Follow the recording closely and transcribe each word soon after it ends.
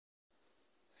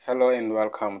Hello and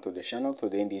welcome to the channel.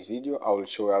 Today in this video I will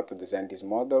show you how to design this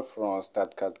model from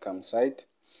studycadcam site.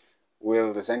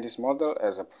 We'll design this model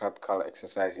as a practical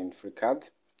exercise in FreeCAD.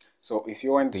 So if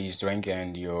you want this drawing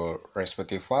and your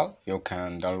respective file, you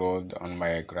can download on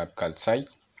my GrabCAD site.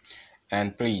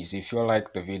 And please, if you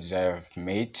like the videos I have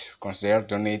made, consider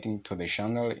donating to the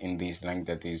channel in this link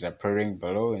that is appearing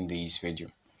below in this video.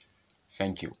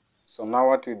 Thank you. So now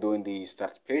what we do in the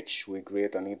start page, we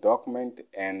create a new document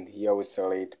and here we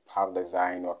select part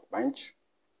design workbench.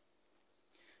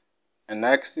 And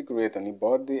next we create a new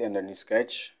body and a new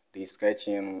sketch, the sketch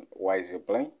in YZ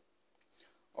plane.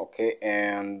 Okay,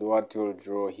 and what we'll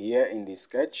draw here in this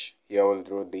sketch, here we'll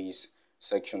draw this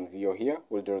section view here,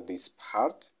 we'll draw this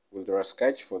part, we'll draw a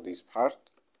sketch for this part.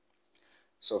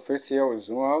 So first here we'll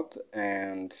zoom out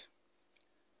and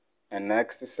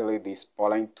next select this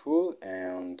polyline tool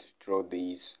and draw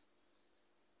this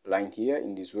line here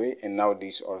in this way, and now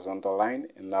this horizontal line,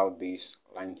 and now this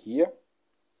line here.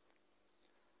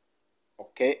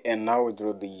 Okay, and now we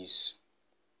draw this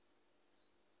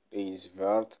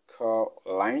vertical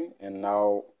line, and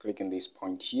now click on this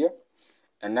point here,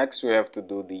 and next we have to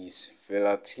do this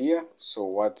fillet here. So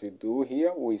what we do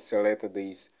here, we select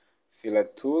this fillet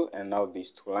tool and now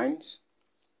these two lines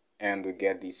and we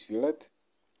get this fillet.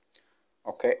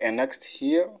 Okay, and next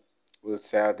here we'll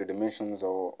set the dimensions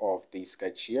of the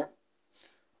sketch here.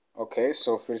 Okay,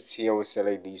 so first here we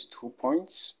select these 2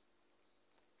 points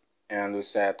and we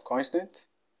set constant.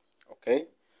 Okay,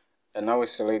 and now we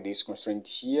select this constraint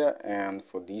here, and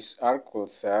for this arc we'll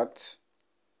set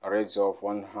a radius of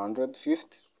 150.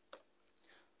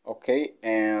 Okay,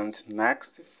 and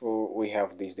next we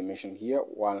have this dimension here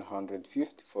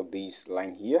 150 for this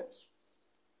line here.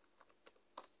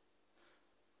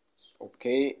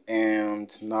 Okay,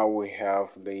 and now we have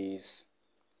this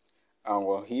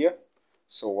angle here.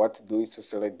 So what to do is to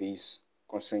select this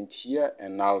constraint here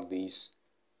and now these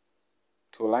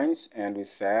two lines and we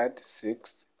set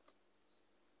 6.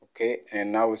 Okay,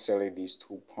 and now we select these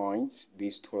 2 points,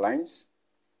 these 2 lines,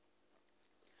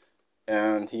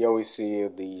 and here we see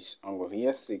this angle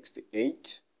here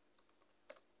 68.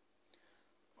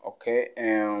 Okay,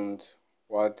 and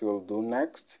what we'll do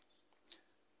next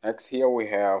here we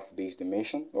have this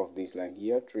dimension of this line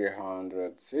here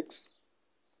 306.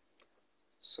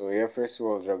 So here first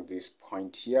we'll drag this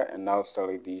point here and now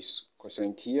select this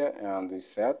constraint here and we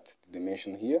set the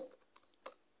dimension here.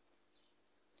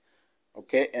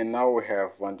 Okay, and now we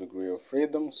have 1 degree of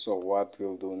freedom. So what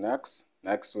we'll do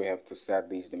next we have to set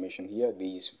this dimension here,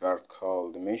 this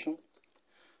vertical dimension.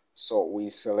 So we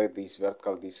select this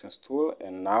vertical distance tool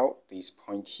and now this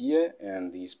point here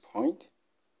and this point,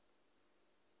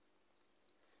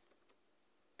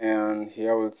 and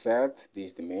here we'll set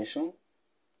this dimension.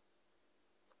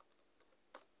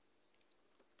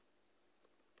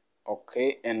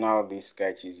 Okay, and now this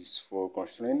sketch is full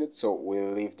constrained, so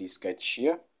we'll leave this sketch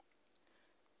here.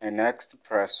 And next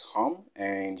press home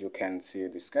and you can see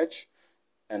the sketch.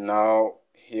 And now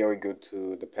here we go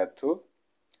to the pad tool.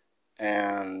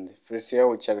 And first here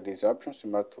we check these options,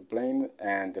 similar to plane,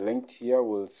 and the length here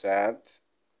will set.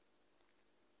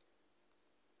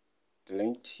 The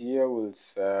length here will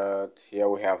set. Here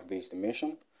we have this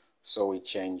dimension, so we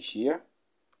change here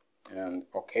and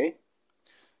okay.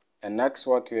 And next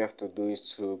what we have to do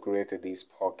is to create this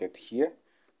pocket here.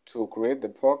 To create the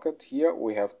pocket here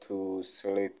we have to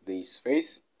select this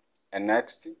face and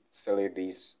next select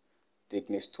this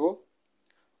thickness tool.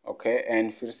 Okay,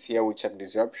 and first here we check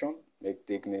this option, make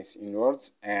thickness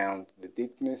inwards, and the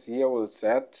thickness here will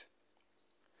set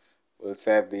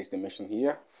this dimension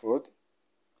here 40.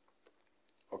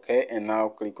 Okay, and now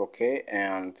click OK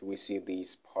and we see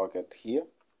this pocket here.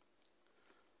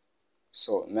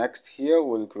 So next here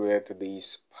we'll create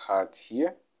this part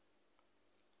here.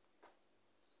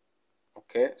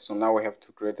 Okay, so now we have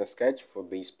to create a sketch for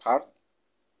this part.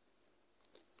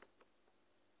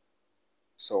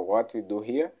 So what we do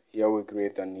here we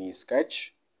create a new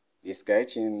sketch. This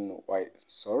sketch in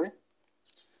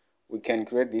we can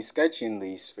create this sketch in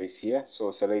this face here.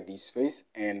 So select this face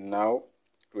and now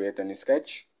create a new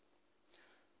sketch.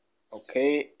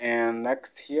 Okay, and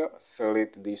next here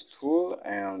select this tool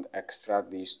and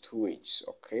extract these 2 edges.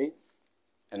 Okay,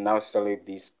 and now select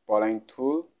this polyline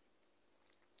tool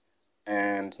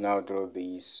and now draw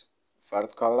this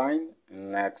vertical line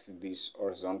and next this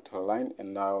horizontal line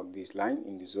and now this line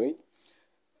in this way,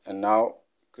 and now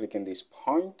click on this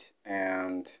point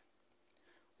and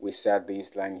we set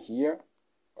this line here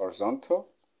horizontal,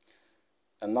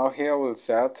 and now here we'll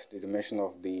set the dimension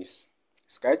of this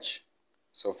sketch.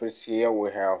 So first here we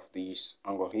have this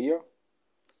angle here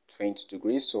 20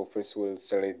 degrees. So first we'll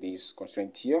select this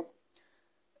constraint here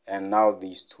and now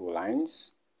these two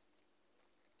lines,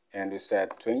 and we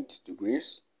set 20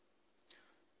 degrees.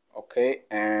 Okay,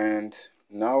 and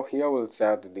now here we'll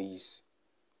set these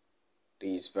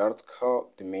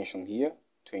vertical dimension here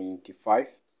 25.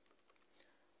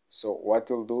 So what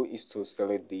we'll do is to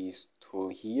select this tool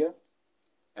here,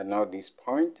 and now this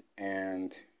point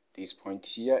and this point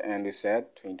here, and we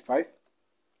set 25.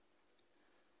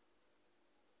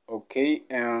 Okay,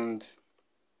 and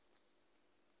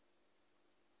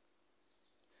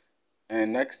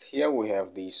next here we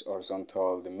have this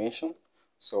horizontal dimension.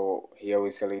 So here we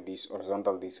select this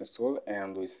horizontal distance tool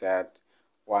and we set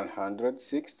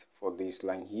 106 for this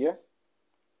line here.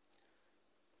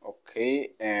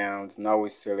 Okay, and now we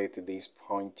select this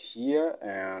point here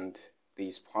and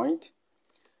this point,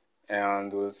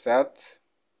 and we'll set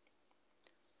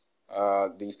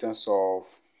distance of,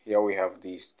 here we have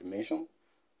this dimension,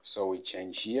 so we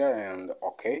change here and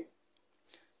okay,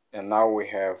 and now we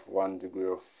have 1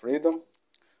 degree of freedom.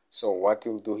 So what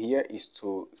we'll do here is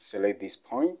to select this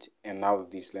point and now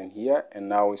this line here, and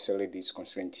now we select this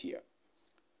constraint here.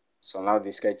 So now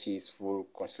the sketch is full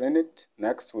constrained.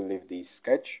 Next we leave this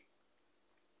sketch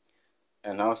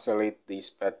and now select this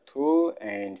pad tool,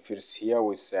 and first here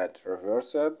we set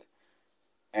reversed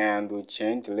and we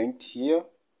change length here.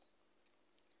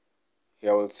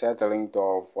 Here we'll set a length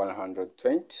of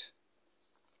 120.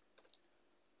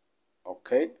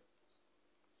 Okay,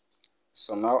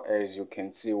 so now as you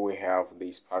can see we have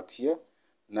this part here.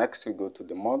 Next we go to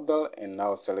the model and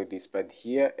now select this pad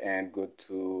here and go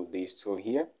to this tool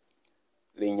here,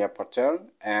 linear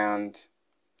pattern, and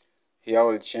here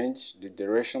we'll change the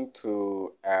direction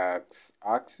to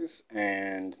x-axis,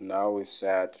 and now we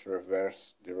set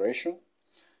reverse direction,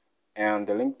 and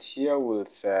the length here we'll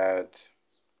set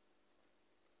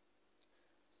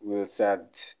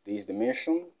this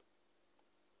dimension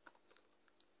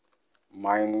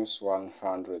minus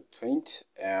 120,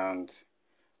 and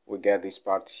we get this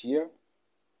part here,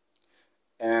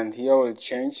 and here we'll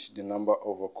change the number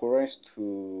of occurrence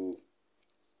to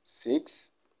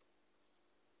 6,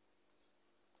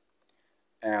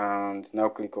 and now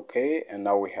click OK, and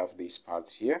now we have these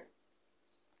parts here.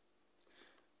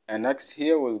 And next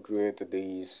here we'll create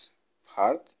this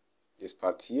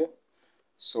part here.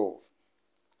 So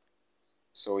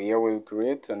here we'll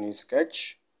create a new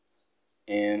sketch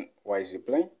in YZ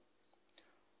plane.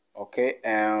 Okay,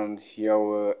 and here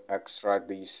we'll extract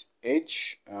this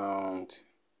edge and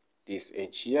this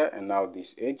edge here, and now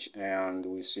this edge, and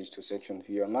we switch to section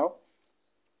view now.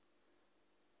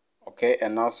 Okay,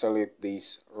 and now select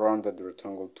this rounded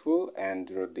rectangle tool and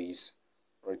draw this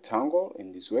rectangle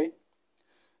in this way.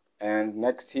 And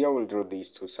next here we'll draw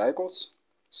these two cycles.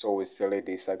 So we select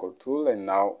this cycle tool and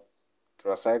now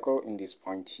draw a cycle in this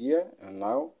point here, and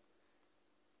now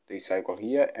this cycle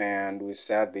here, and we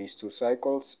set these two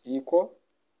cycles equal.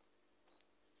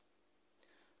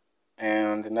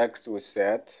 And next we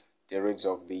set the radius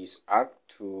of this arc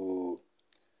to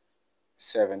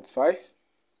 75,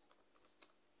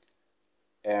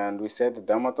 and we set the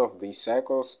diameter of these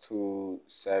cycles to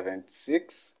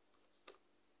 76.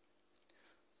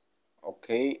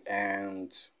 Okay,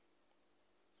 and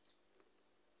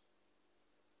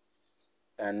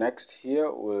next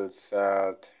here we'll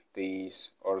set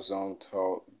this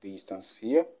horizontal distance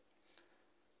here.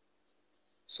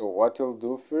 So what we'll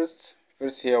do first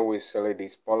here we select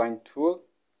this polyline tool,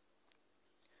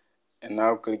 and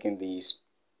now click in this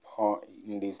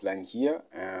line here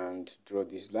and draw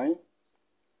this line.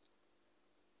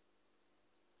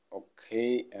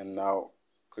 Okay, and now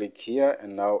click here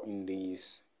and now in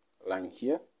this line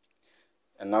here,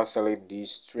 and now select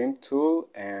this trim tool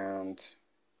and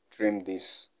trim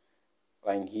this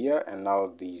line here and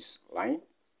now this line.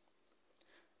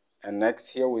 And next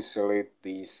here we select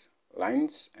these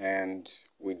lines and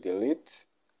we delete.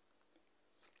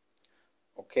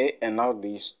 Okay, and now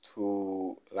these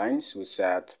two lines we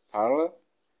set parallel.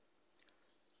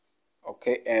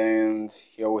 Okay, and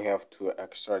here we have to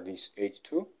extract this edge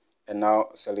too, and now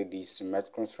select this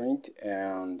symmetric constraint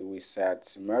and we set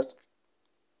symmetric.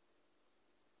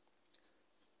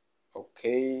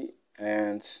 Okay,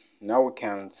 and now we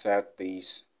can set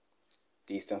this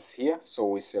distance here. So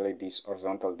we select this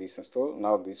horizontal distance tool,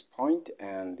 now this point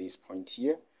and this point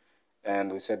here,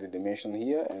 and we set the dimension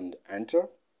here and enter.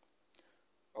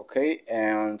 Okay,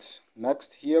 and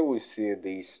next here we see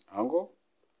this angle.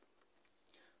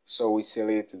 So we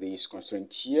select this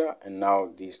constraint here and now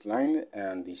this line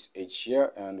and this edge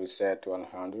here, and we set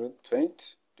 120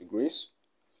 degrees.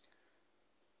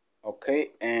 Okay,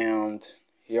 and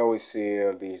here we see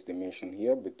this dimension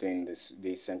here between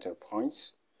these center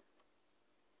points.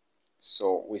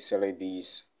 So we select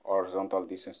this horizontal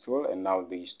distance tool, and now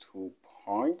these 2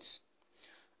 points,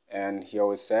 and here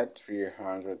we set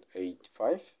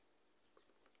 385.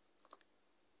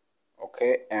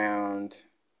 Okay, and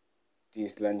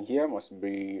this line here must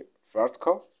be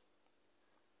vertical.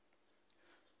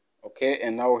 Okay,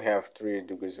 and now we have 3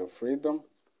 degrees of freedom.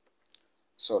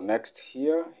 So next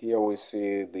here we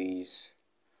see this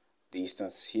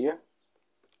distance here.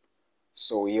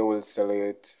 So here we'll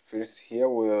select first, here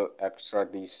we'll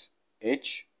extract this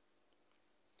edge,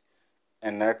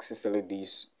 and next select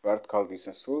this vertical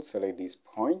distance tool, select this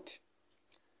point,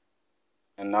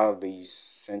 and now this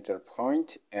center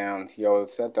point, and here we'll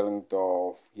set the length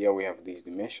of, here we have this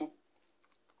dimension.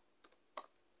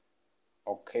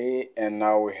 Okay, and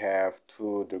now we have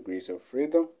 2 degrees of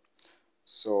freedom.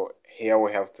 So here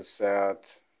we have to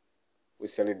set, we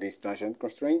select this tangent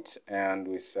constraint, and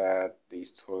we set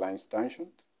these 2 lines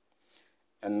tangent,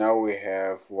 and now we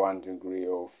have 1 degree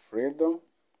of freedom.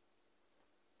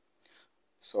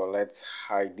 So let's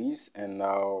hide this, and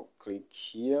now click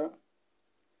here.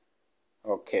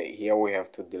 Okay, here we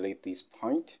have to delete this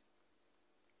point.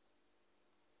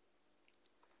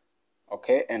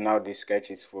 Okay, and now this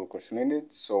sketch is full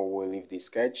constrained, so we'll leave this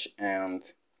sketch. And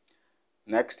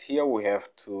next here we have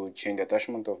to change the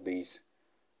attachment of this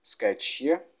sketch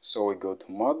here. So we go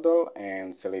to model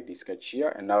and select this sketch here,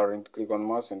 and now we're going to click on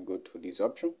mouse and go to this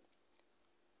option.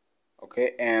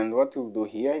 Okay, and what we'll do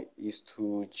here is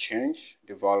to change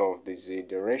the value of the Z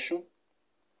direction.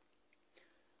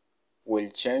 We'll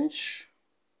change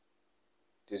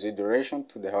the Z direction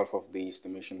to the half of this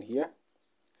dimension here.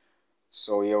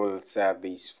 So here we'll set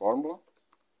this formula.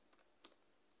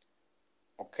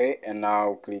 Okay, and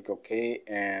now click OK,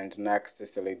 and next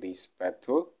select this pad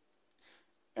tool,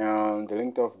 and the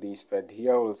length of this pad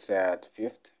here will set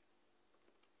 50.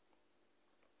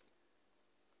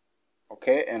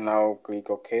 Okay, and now click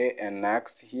OK, and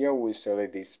next here we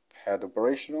select this pad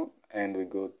operation, and we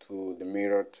go to the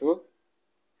mirror tool,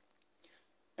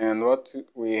 and what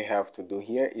we have to do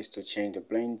here is to change the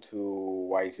plane to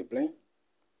YZ plane.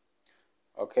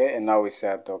 Okay, and now we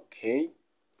set OK.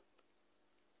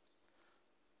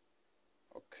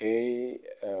 Okay,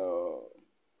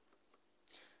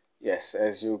 yes,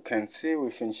 as you can see,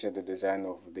 we finished the design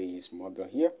of this model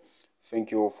here.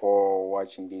 Thank you for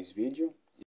watching this video.